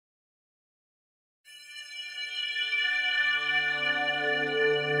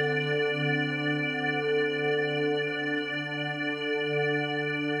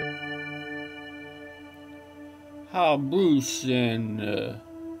how Bruce and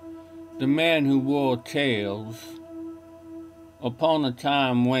the man who wore tails upon a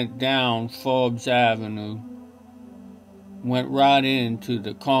time went down Forbes Avenue, went right into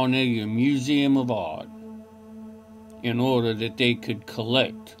the Carnegie Museum of Art in order that they could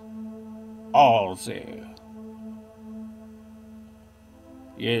collect all there.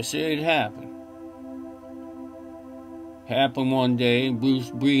 Yes, it happened. Happened one day, Bruce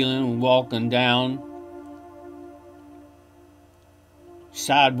Breland walking down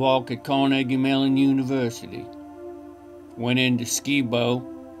sidewalk at Carnegie Mellon University. Went into Skibo,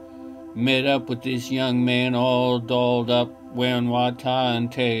 met up with this young man all dolled up, wearing white tie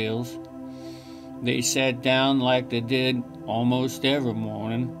and tails. They sat down like they did almost every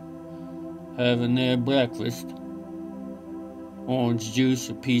morning, having their breakfast. Orange juice,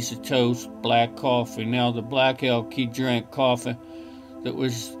 a piece of toast, black coffee. Now the black elk, he drank coffee that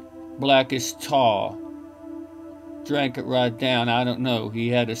was black as tar. Drank it right down, I don't know. He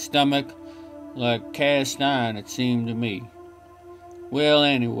had a stomach like cast iron, it seemed to me. Well,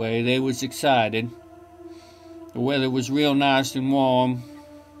 anyway, they was excited. The weather was real nice and warm.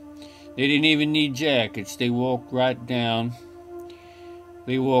 They didn't even need jackets. They walked right down.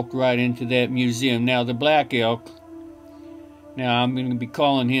 They walked right into that museum. Now, the black elk, now I'm going to be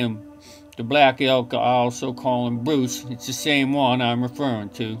calling him the black elk. I also call him Bruce. It's the same one I'm referring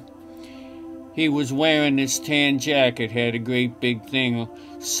to. He was wearing this tan jacket, had a great big thing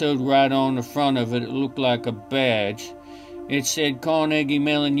sewed right on the front of it. It looked like a badge. It said Carnegie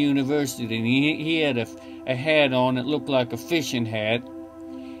Mellon University, and he had a hat on that looked like a fishing hat.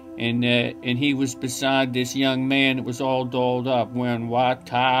 And he was beside this young man that was all dolled up, wearing white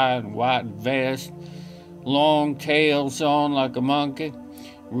tie and white vest, long tails on like a monkey,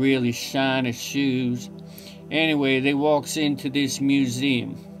 really shiny shoes. Anyway, they walks into this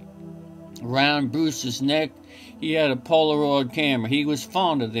museum. Around Bruce's neck, he had a Polaroid camera. He was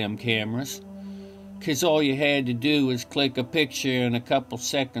fond of them cameras, 'cause all you had to do was click a picture, and a couple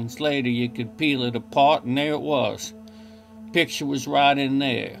seconds later you could peel it apart, and there it was. Picture was right in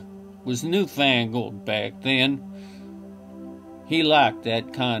there. It was newfangled back then. He liked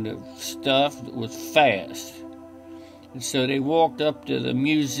that kind of stuff that was fast. And so they walked up to the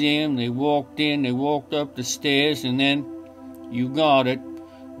museum, they walked in, they walked up the stairs, and then, you got it,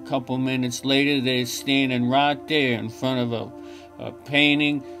 a couple minutes later they're standing right there in front of a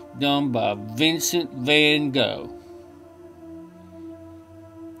painting done by Vincent van Gogh.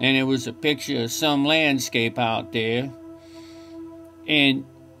 And it was a picture of some landscape out there, and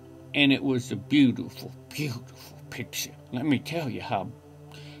it was a beautiful, beautiful picture. Let me tell you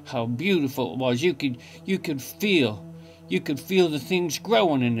how beautiful it was. You could feel the things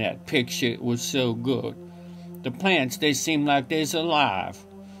growing in that picture. It was so good. The plants, they seemed like they's alive.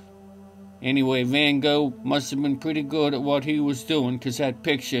 Anyway, Van Gogh must have been pretty good at what he was doing, 'cause that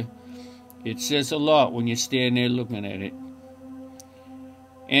picture, it says a lot when you stand there looking at it.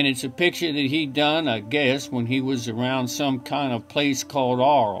 And it's a picture that he done, I guess, when he was around some kind of place called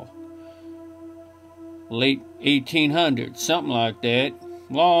Arles. Late 1800s, something like that.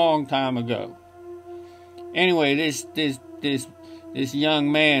 Long time ago. Anyway, this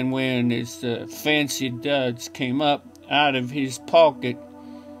young man wearing his fancy duds came up out of his pocket.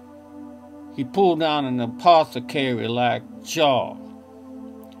 He pulled out an apothecary-like jar.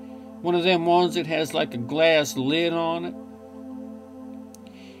 One of them ones that has like a glass lid on it.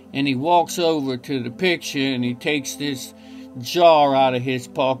 And he walks over to the picture and he takes this jar out of his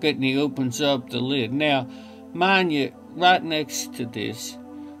pocket and he opens up the lid. Now, mind you, right next to this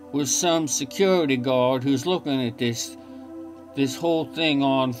was some security guard who's looking at this whole thing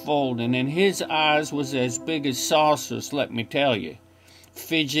unfolding, and his eyes was as big as saucers, let me tell you.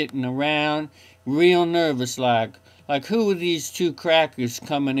 Fidgeting around, real nervous like who are these two crackers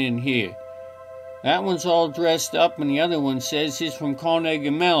coming in here? That one's all dressed up, and the other one says he's from Carnegie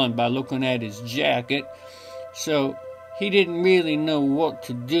Mellon by looking at his jacket. So he didn't really know what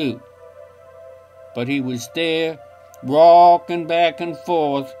to do. But he was there, rocking back and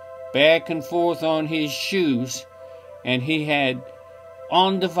forth on his shoes, and he had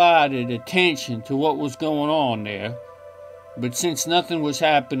undivided attention to what was going on there. But since nothing was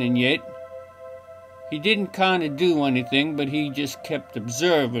happening yet, he didn't kind of do anything, but he just kept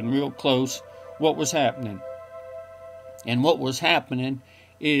observing real close what was happening. And what was happening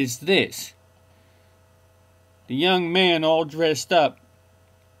is this. The young man all dressed up,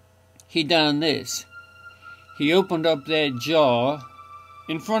 he done this. He opened up that jar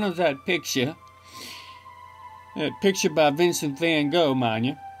in front of that picture by Vincent van Gogh, mind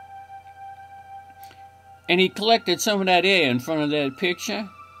you. And he collected some of that air in front of that picture,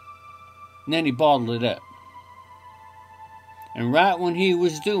 and then he bottled it up. And right when he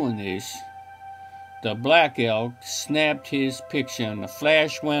was doing this, the black elk snapped his picture and the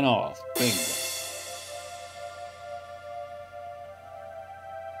flash went off. Bingo.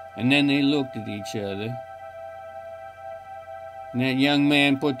 And then they looked at each other. And that young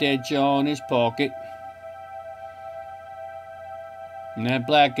man put that jaw in his pocket. And that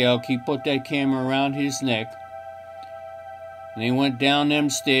black elk, he put that camera around his neck. And they went down them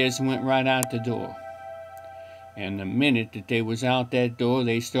stairs and went right out the door. And the minute that they was out that door,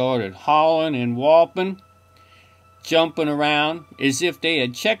 they started hollering and whopping, jumping around, as if they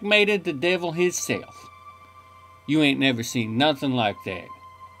had checkmated the devil himself. You ain't never seen nothing like that.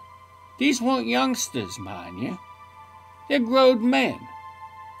 These weren't youngsters, mind you. They're grown men,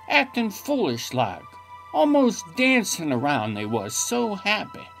 acting foolish like, almost dancing around they was, so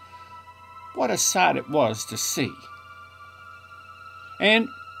happy. What a sight it was to see. And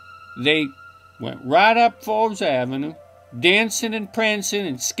they went right up Forbes Avenue, dancing and prancing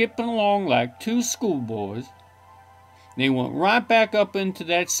and skipping along like two schoolboys. They went right back up into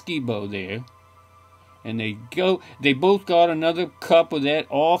that ski-bow there, and they both got another cup of that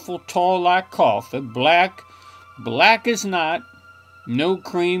awful tall-like coffee, black as night, no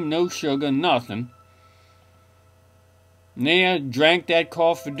cream, no sugar, nothing. And they drank that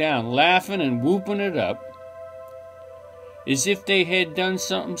coffee down, laughing and whooping it up, as if they had done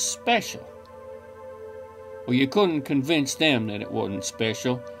something special. Well, you couldn't convince them that it wasn't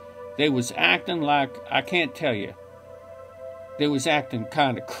special. They was acting like, I can't tell you, they was acting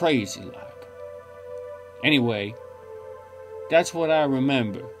kind of crazy like. Anyway, that's what I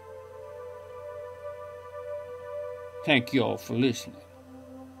remember. Thank you all for listening.